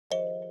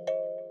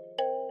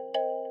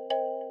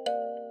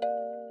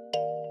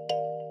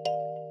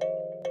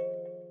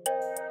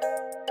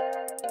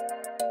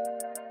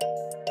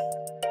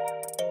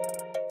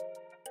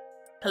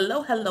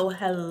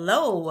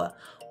Hello.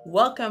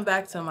 Welcome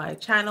back to my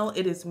channel.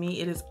 It is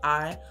me, it is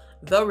I,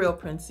 the real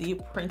Princey,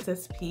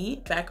 Princess P,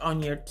 back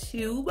on your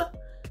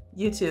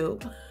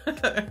YouTube.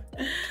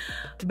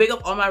 Big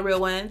up all my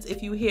real ones.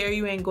 If you here,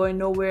 you ain't going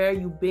nowhere.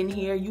 You been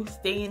here, you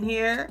staying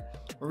here.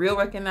 Real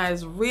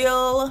recognize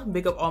real.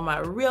 Big up all my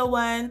real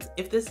ones.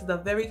 If this is the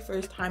very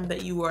first time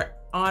that you are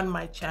on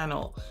my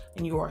channel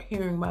and you are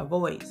hearing my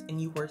voice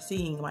and you are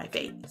seeing my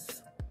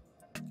face,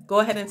 go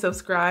ahead and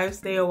subscribe.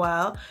 Stay a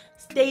while.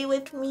 Stay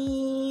with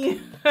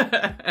me.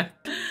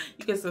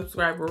 You can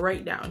subscribe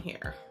right down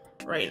here,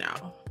 right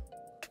now.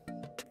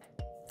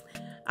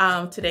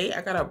 Today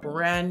I got a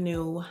brand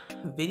new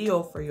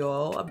video for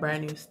y'all, a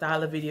brand new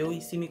style of video.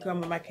 You see me come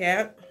with my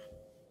cap?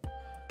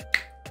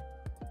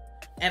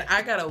 And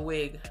I got a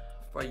wig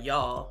for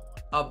y'all.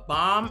 A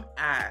bomb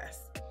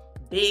ass,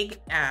 big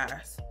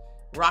ass,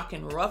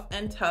 rocking rough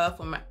and tough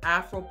with my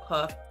Afro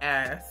puff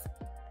ass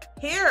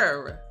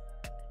hair.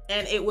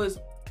 And it was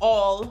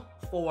all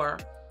for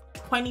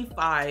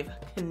 25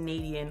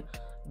 Canadian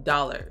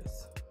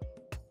dollars.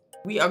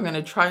 We are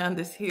gonna try on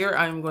this hair.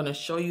 I'm gonna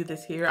show you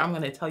this hair. I'm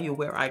gonna tell you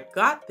where I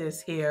got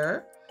this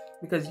hair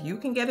because you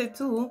can get it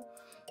too.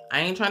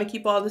 I ain't trying to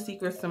keep all the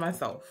secrets to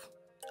myself.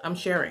 I'm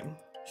sharing.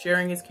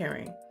 Sharing is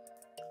caring.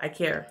 I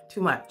care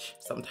too much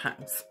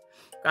sometimes.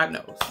 God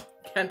knows,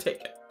 can't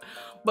take it.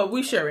 But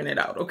we sharing it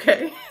out,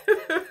 okay?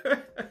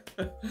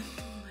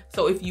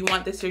 So if you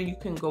want this hair, you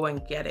can go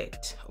and get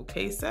it.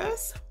 Okay,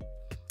 sis?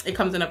 It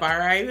comes in a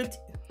variety.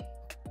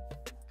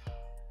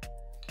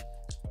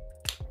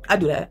 I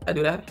do that.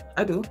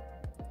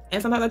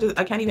 And sometimes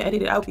I can't even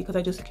edit it out because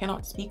I just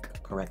cannot speak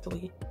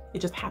correctly. It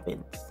just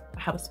happens. I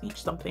have a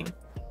speech something.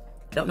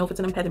 I don't know if it's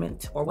an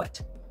impediment or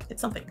what. It's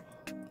something.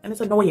 And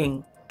it's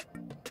annoying.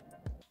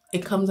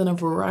 It comes in a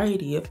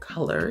variety of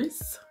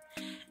colors.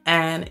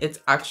 And it's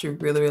actually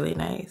really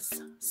nice.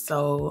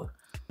 So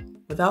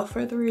without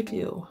further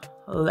ado,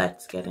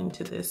 let's get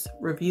into this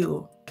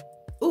review.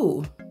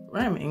 Ooh,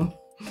 rhyming.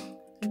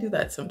 I do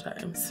that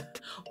sometimes.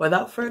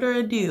 Without further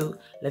ado,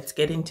 let's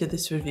get into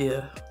this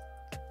review.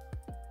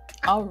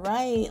 All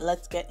right,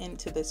 let's get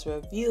into this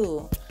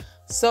review.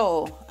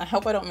 So I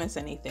hope I don't miss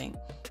anything.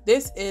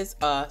 This is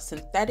a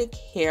synthetic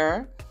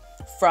hair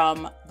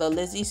from the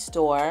Lizzie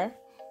store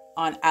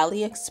on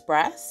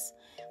Aliexpress.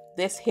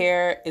 This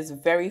hair is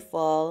very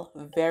full,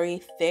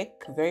 very thick,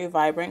 very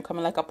vibrant,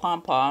 coming like a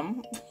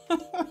pom-pom.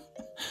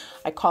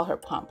 I call her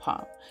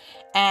pom-pom.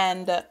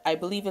 And I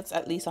believe it's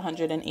at least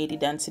 180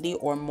 density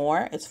or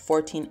more. It's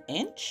 14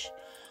 inch.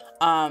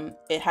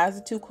 It has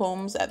the two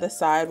combs at the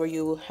side where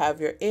you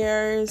have your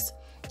ears.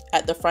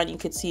 At the front, you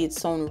could see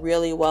it's sewn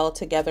really well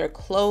together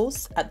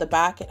close. At the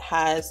back, it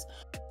has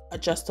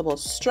adjustable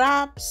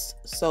straps,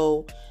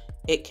 so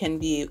it can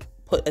be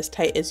put as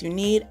tight as you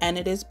need, and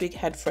it is big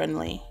head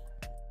friendly.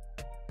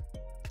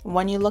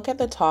 When you look at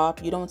the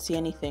top, you don't see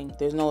anything.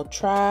 There's no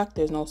track,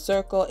 there's no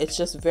circle. It's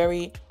just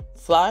very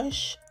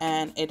flush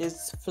and it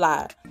is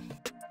flat.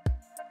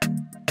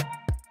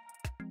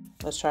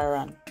 Let's try a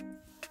run.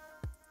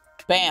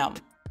 Bam.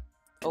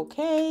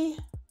 Okay.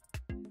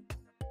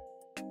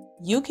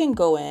 You can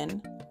go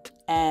in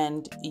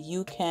and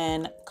you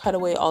can cut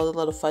away all the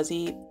little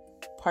fuzzy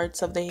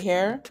parts of the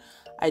hair.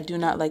 I do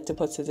not like to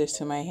put scissors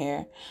to my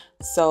hair.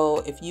 So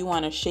if you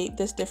want to shape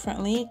this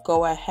differently,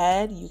 go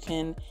ahead. You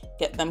can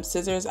get them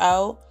scissors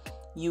out.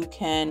 You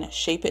can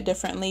shape it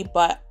differently,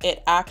 but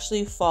it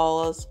actually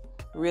falls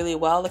really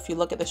well. If you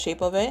look at the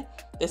shape of it,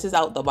 this is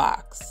out the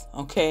box,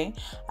 okay?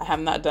 I have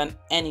not done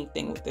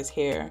anything with this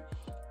hair.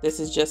 This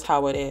is just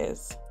how it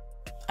is.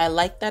 I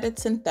like that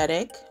it's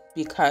synthetic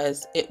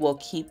because it will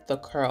keep the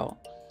curl.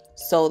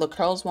 So the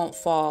curls won't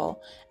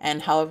fall,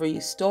 and however you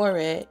store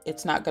it,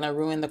 it's not gonna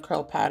ruin the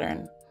curl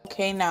pattern.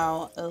 Okay,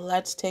 now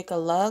let's take a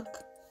look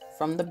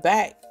from the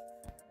back.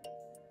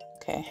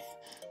 Okay,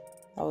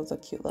 that was a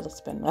cute little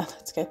spin.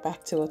 Let's get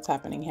back to what's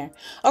happening here.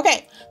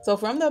 Okay, so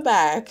from the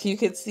back, you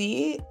could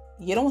see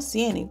you don't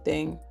see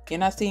anything. You're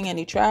not seeing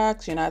any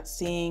tracks. You're not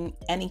seeing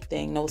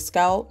anything. No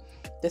scalp.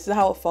 This is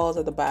how it falls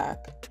at the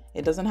back.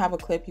 It doesn't have a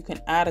clip. You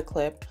can add a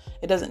clip.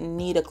 It doesn't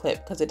need a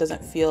clip because it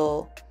doesn't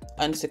feel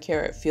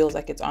unsecure. It feels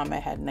like it's on my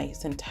head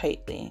nice and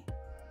tightly.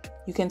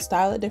 You can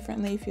style it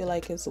differently if you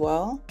like as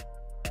well.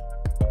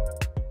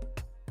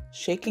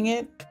 Shaking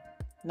it,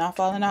 not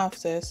falling off,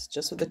 sis,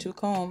 just with the two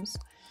combs.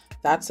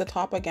 That's the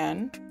top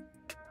again.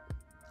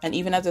 And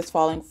even as it's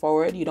falling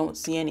forward, you don't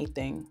see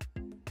anything.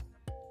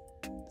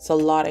 It's a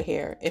lot of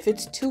hair. If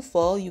it's too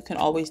full, you can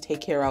always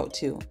take hair out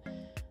too.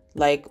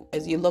 Like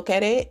as you look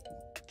at it,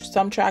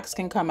 some tracks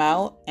can come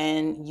out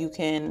and you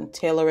can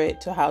tailor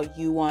it to how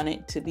you want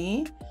it to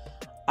be.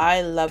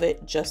 I love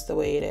it just the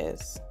way it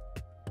is.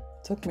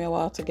 Took me a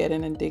while to get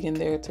in and dig in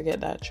there to get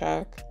that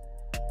track.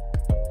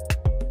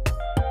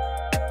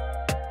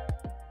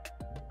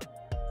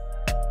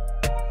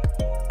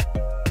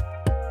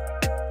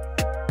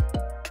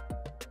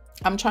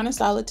 I'm trying to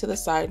style it to the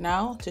side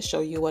now to show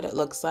you what it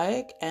looks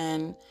like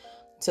and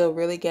to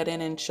really get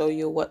in and show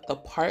you what the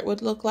part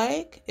would look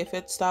like if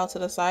it's styled to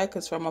the side,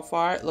 because from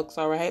afar it looks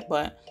all right,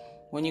 but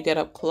when you get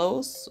up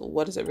close,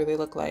 what does it really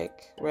look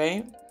like,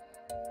 right?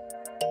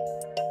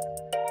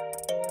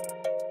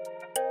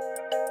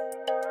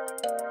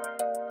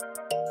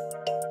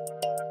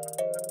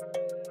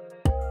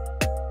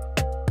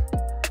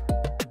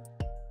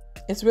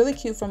 It's really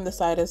cute from the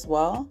side as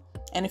well.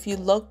 And if you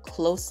look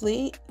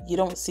closely, you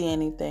don't see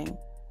anything.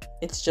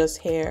 It's just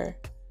hair.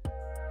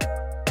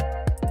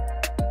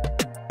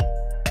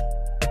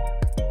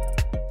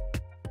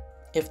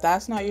 If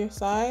that's not your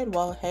side,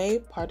 well, hey,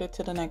 part it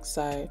to the next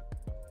side.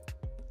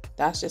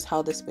 That's just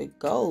how this wig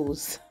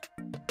goes.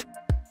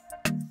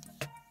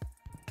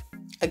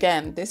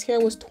 Again, this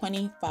hair was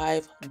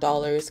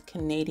 $25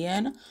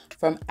 Canadian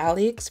from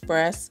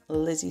Aliexpress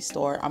Lizzie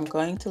store. I'm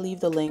going to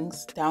leave the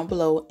links down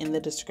below in the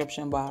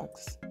description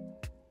box.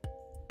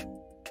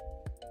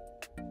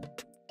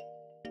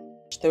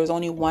 There was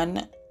only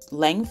one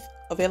length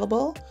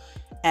available,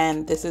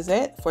 and this is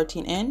it,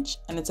 14 inch,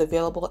 and it's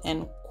available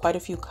in quite a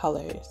few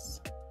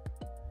colors.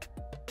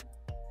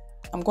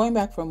 I'm going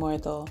back for more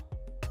though.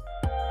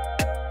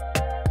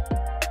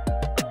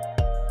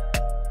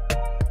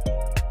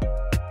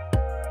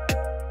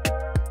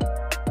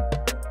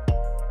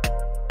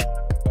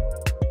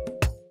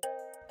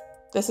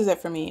 This is it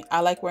for me. I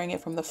like wearing it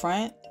from the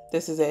front.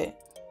 This is it.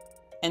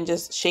 And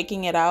just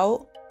shaking it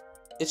out,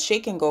 it's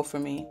shake and go for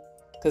me,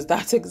 because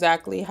that's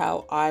exactly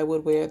how I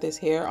would wear this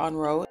hair on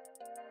road.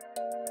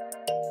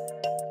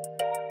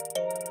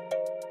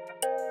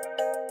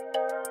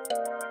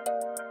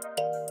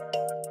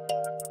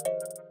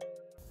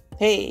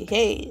 Hey,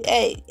 hey,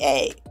 hey,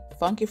 hey.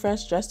 Funky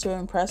fresh, dressed to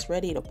impress,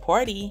 ready to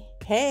party.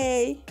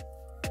 Hey.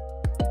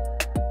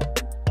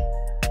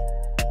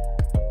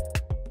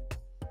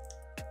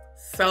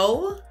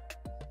 So,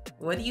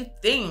 what do you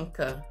think?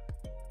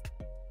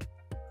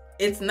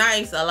 It's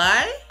nice, a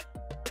lie?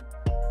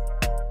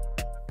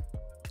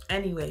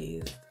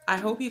 Anyways, I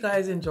hope you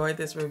guys enjoyed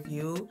this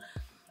review.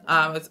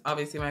 It's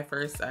obviously my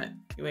first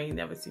time. You ain't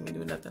never seen me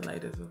do nothing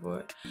like this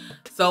before.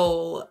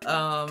 So,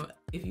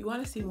 if you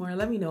want to see more,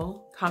 let me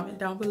know. Comment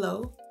down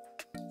below.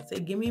 Say,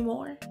 give me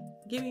more.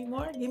 Give me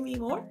more. Give me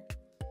more.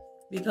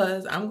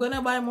 Because I'm going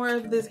to buy more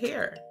of this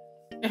hair.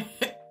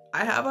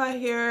 I have a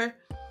hair...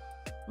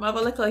 I have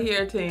a little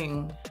hair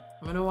thing.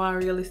 I don't want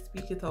to really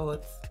speak it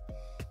out.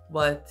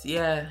 But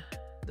yeah,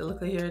 the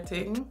little hair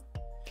thing.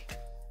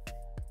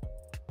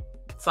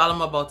 That's all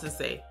I'm about to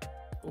say.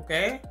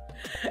 Okay?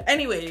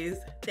 Anyways,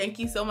 thank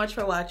you so much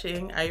for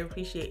watching. I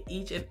appreciate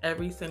each and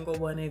every single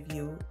one of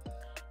you.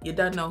 You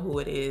don't know who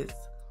it is.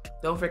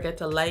 Don't forget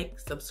to like,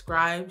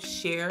 subscribe,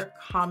 share,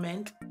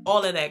 comment,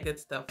 all of that good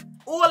stuff.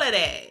 All of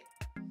that.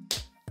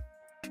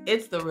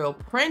 It's the real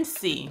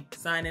Princey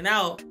signing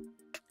out.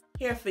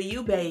 Here for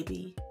you,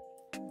 baby.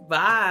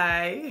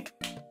 Bye.